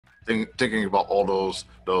Thinking about all those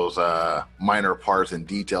minor parts and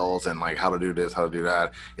details and like how to do this, how to do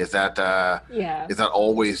that. Yeah. Is that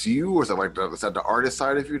always you, or is that is that the artist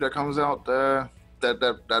side of you that comes out that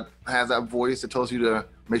has that voice that tells you to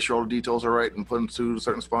make sure all the details are right and put into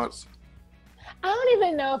certain spots? I don't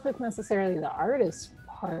even know if it's necessarily the artist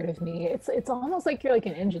part of me. It's almost like you're like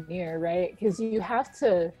an engineer, right? Because you have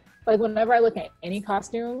to, like, whenever I look at any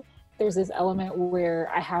costume, there's this element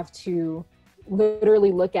where I have to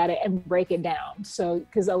literally look at it and break it down. So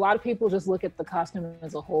because a lot of people just look at the costume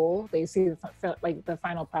as a whole, they see like the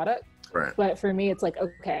final product. Right. But for me, it's like,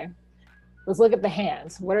 okay, let's look at the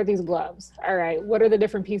hands. What are these gloves? All right, what are the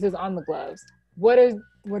different pieces on the gloves? What are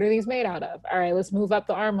these made out of? All right, let's move up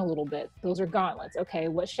the arm a little bit. Those are gauntlets. Okay,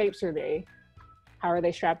 what shapes are they? How are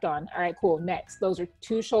they strapped on? All right, cool. Next, those are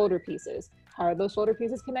two shoulder pieces. How are those shoulder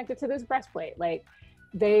pieces connected to this breastplate?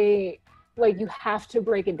 They like you have to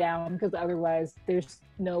break it down because otherwise there's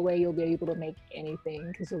no way you'll be able to make anything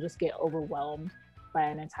because you'll just get overwhelmed by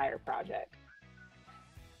an entire project.